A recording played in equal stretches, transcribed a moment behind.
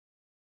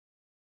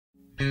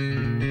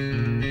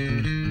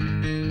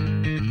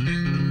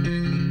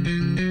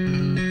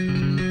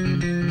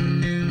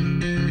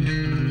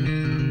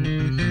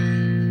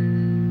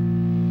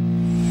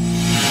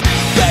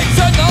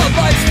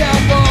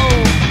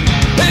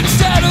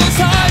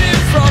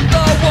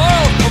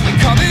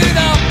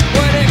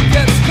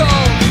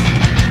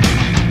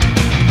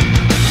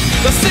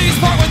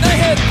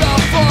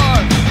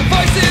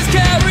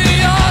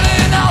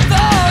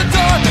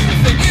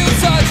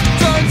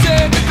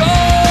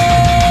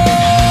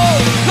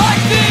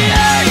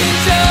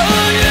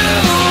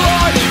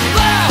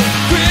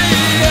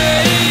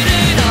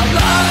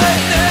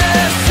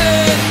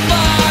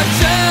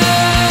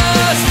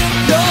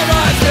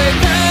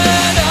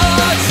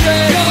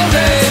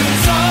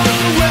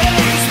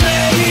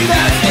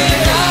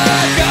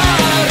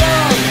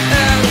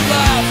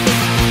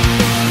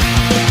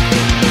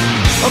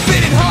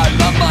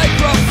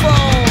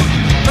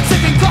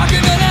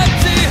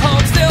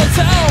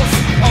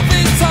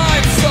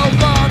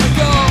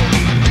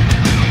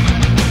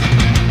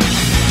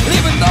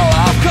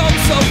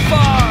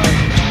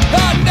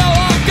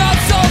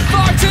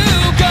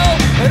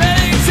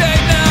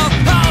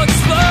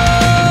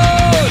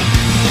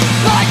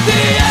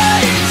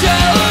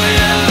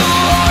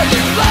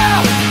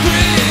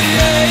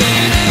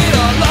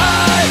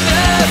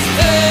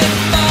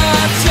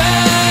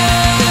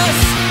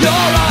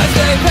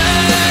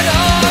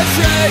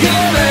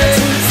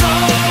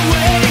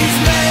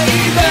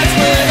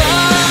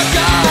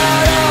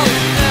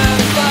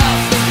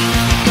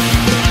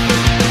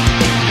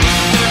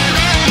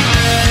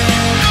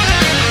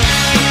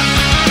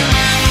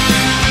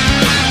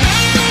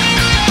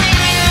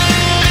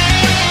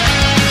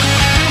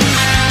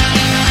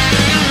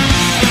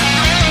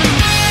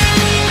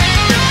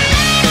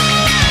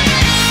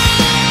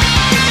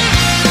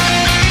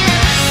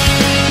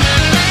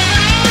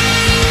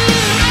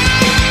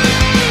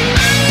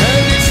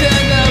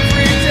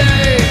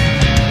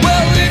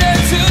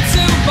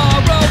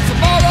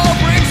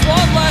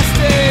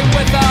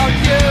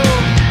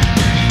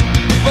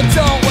But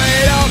don't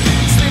wait up,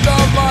 sleep the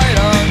light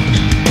on,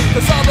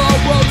 'cause all the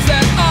roads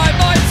that I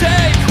might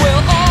take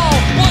will all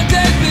one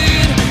day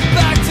lead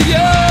back to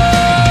you.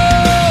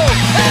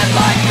 And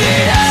like the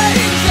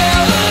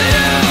angel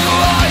you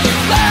are, you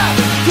laugh,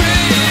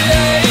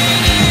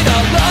 creating a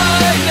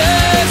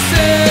likeness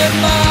in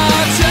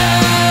my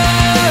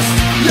chest.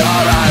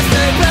 Your eyes,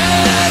 they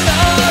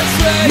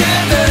penetrate,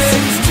 yeah, this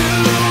is too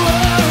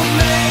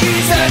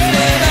amazing. And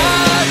then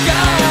I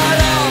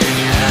got up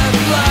and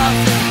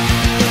left.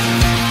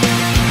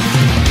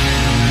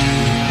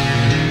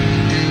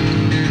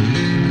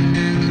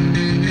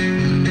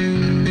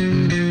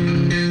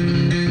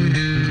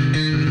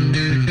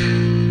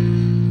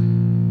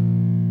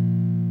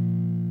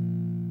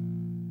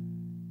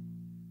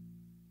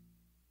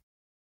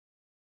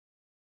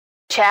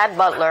 Chad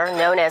Butler,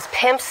 known as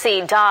Pimp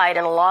C, died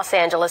in a Los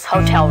Angeles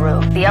hotel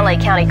room. The LA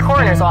County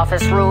Coroner's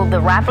Office ruled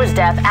the rapper's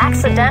death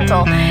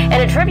accidental and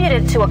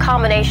attributed to a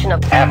combination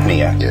of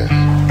apnea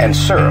and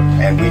syrup.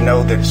 And we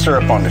know that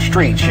syrup on the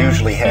streets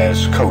usually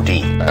has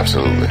codeine.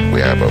 Absolutely. We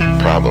have a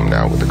problem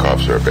now with the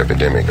cough syrup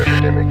epidemic.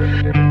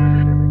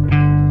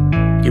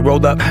 He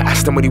rolled up,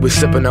 asked him what he was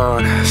sipping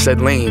on.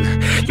 Said,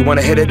 lean. You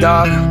wanna hit it,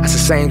 dog? That's the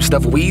same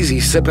stuff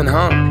Weezy sipping,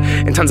 huh?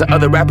 And tons of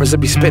other rappers that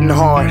be spitting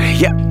hard.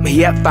 Yep,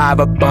 he had 5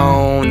 up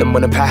on them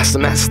when I passed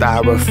him that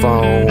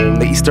styrofoam.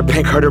 The Easter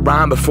pink heard it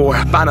rhyme before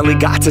I finally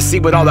got to see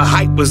what all the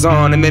hype was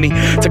on. And then he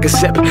took a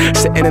sip,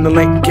 sitting in the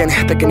Lincoln,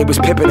 thinking he was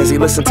pippin' as he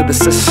listened to the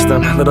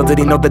system. Little did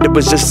he know that it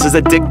was just as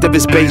addictive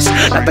as bass.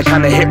 Not the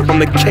kind of hit from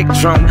the kick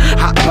drum.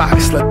 Hot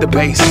box, let the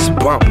bass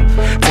bump.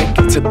 Take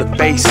it to the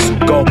face,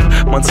 gulp.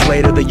 Months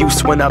later, the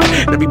use went up,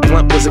 and every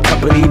blunt was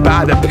accompanied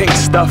by the pink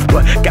stuff.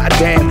 But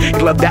goddamn, he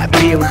loved that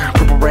feeling.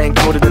 Purple rain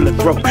coated in the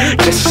throat,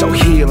 just so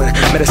healing.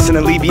 Medicine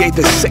alleviate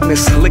the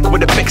sickness,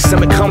 liquid to fix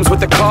him. It comes with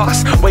the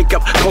cost. Wake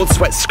up, cold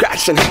sweat,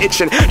 scratching,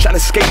 itching, trying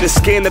to escape the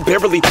skin that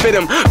barely fit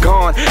him.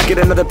 Gone, get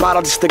another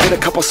bottle just to get a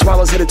couple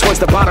swallows. Headed towards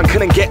the bottom,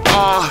 couldn't get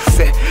off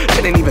it.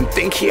 Didn't even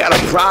think he had a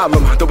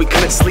problem, though he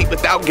couldn't sleep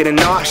without getting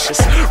nauseous.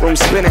 Room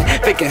spinning,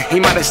 thinking he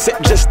might have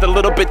sipped just a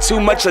little bit too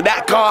much of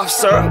that cough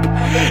syrup.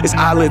 His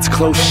eyelids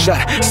closed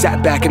shut,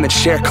 sat back in the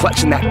chair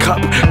clutching that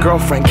cup.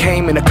 Girlfriend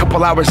came in a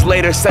couple hours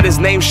later, said his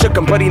name, shook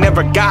him, but he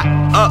never got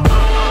up.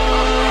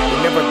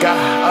 He never got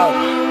up.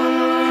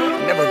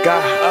 He never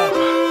got up.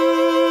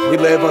 We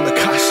live on the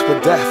cusp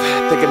of death,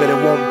 thinking that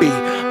it won't be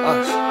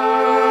us.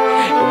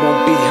 It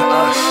won't be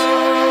us.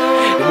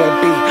 It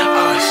won't be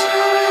us.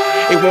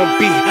 It won't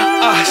be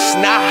us.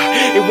 Nah,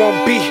 it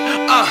won't be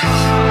us.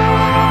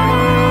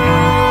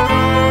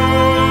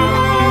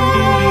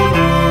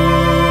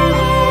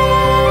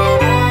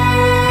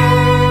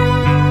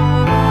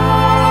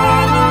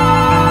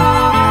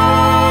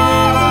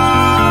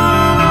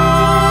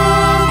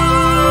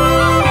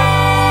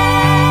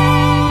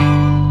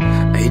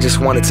 He just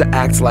wanted to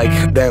act like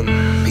them.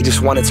 He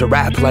just wanted to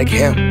rap like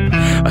him.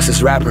 Us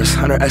as rappers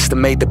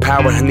underestimate the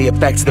power and the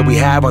effects that we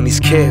have on these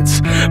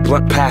kids.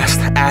 Blunt past,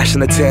 ash in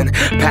the tin,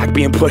 pack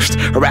being pushed,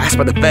 harassed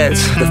by the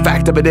feds. The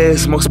fact of it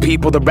is, most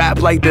people that rap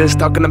like this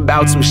talking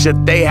about some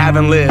shit they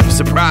haven't lived.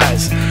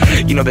 Surprise,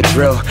 you know the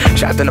drill.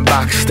 Trapped in a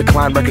box,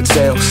 decline record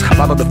sales.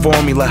 Follow the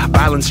formula,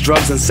 violence,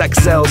 drugs, and sex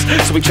sells.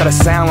 So we try to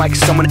sound like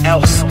someone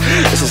else.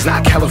 This is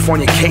not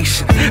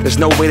Californication. There's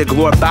no way to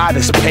glorify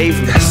this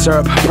pavement.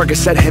 Syrup,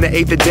 Percocet, and an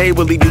eighth a day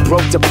will leave you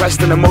broke,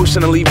 depressed, and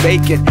emotionally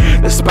vacant.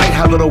 Despite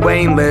how Lil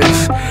Wayne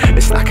lives,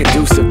 it's not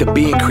conducive to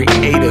being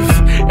creative.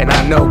 And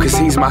I know cause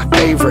he's my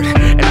favorite.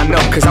 And I know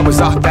cause I was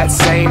off that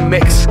same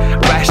mix.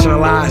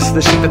 Rationalize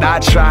the shit that I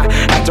try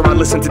after I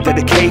listen to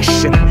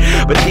Dedication.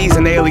 But he's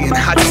an alien,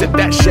 I'd sip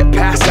that shit,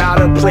 pass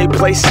out, or play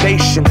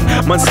PlayStation.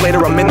 Months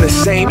later I'm in the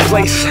same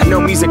place, no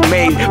music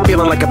made,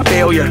 feeling like a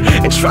failure.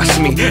 And trust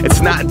me,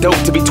 it's not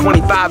dope to be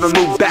 25 and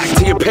move back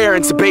to your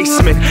parents'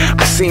 basement.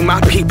 I seen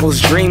my people's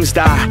dreams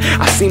die,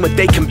 I seen what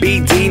they can be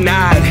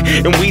denied.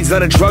 And weed's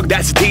not a drug,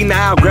 that's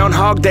denial.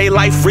 Groundhog Day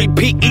life,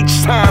 repeat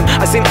each time.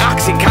 I seen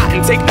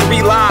Oxycontin take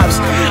 3 lives.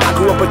 I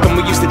grew up with them,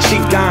 we used to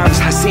cheap dimes.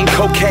 I seen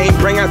cocaine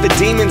bring out the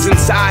demons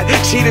inside.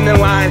 Cheating in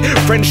line,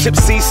 friendship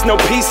cease, no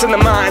peace in the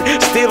mind.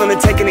 Stealing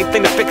and take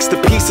anything to fix the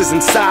pieces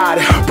inside.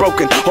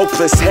 Broken,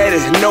 hopeless,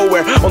 headed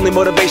nowhere, only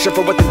motivation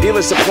for what the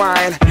dealer's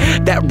supplying.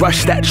 That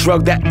rush, that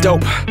drug, that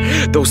dope,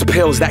 those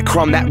pills, that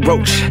crumb, that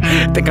roach.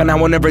 Think I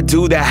will never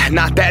do that,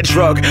 not that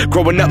drug.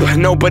 Growing up,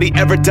 nobody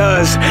ever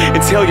does,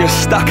 until you're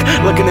stuck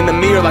looking in the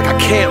mirror like I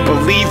can't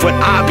believe what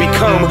I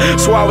become.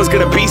 So I was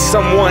gonna be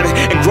someone,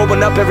 and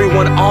growing up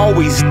everyone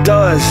always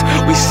does.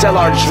 We sell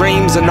our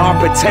dreams and our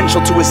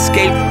potential to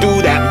escape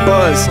through that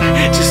buzz.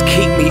 Just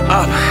keep me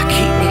up,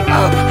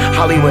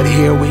 Hollywood,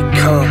 here we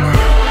come.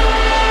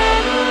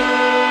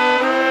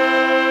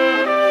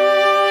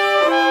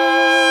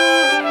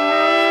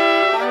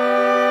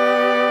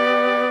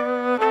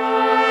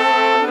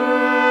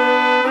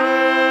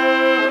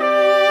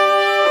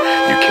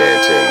 You can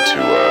tend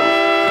to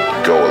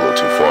go a little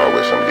too far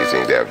with some of these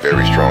things. They have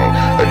very strong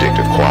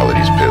addictive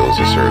qualities, pills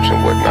and syrups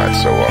and whatnot.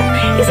 So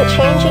Is it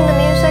changing the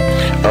music?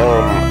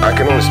 I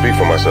can only speak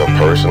for myself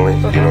personally.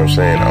 You know what I'm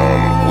saying?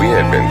 We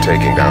had been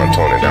taking down,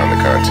 toning down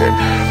the content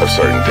of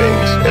certain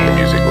things in the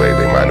music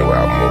lately. My new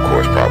album, of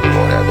course, probably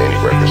won't have any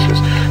references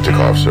to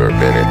cough syrup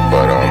in it,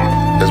 but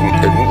it's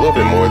a little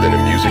bit more than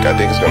the music. I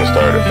think it's going to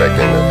start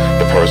affecting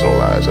the personal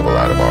lives of a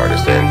lot of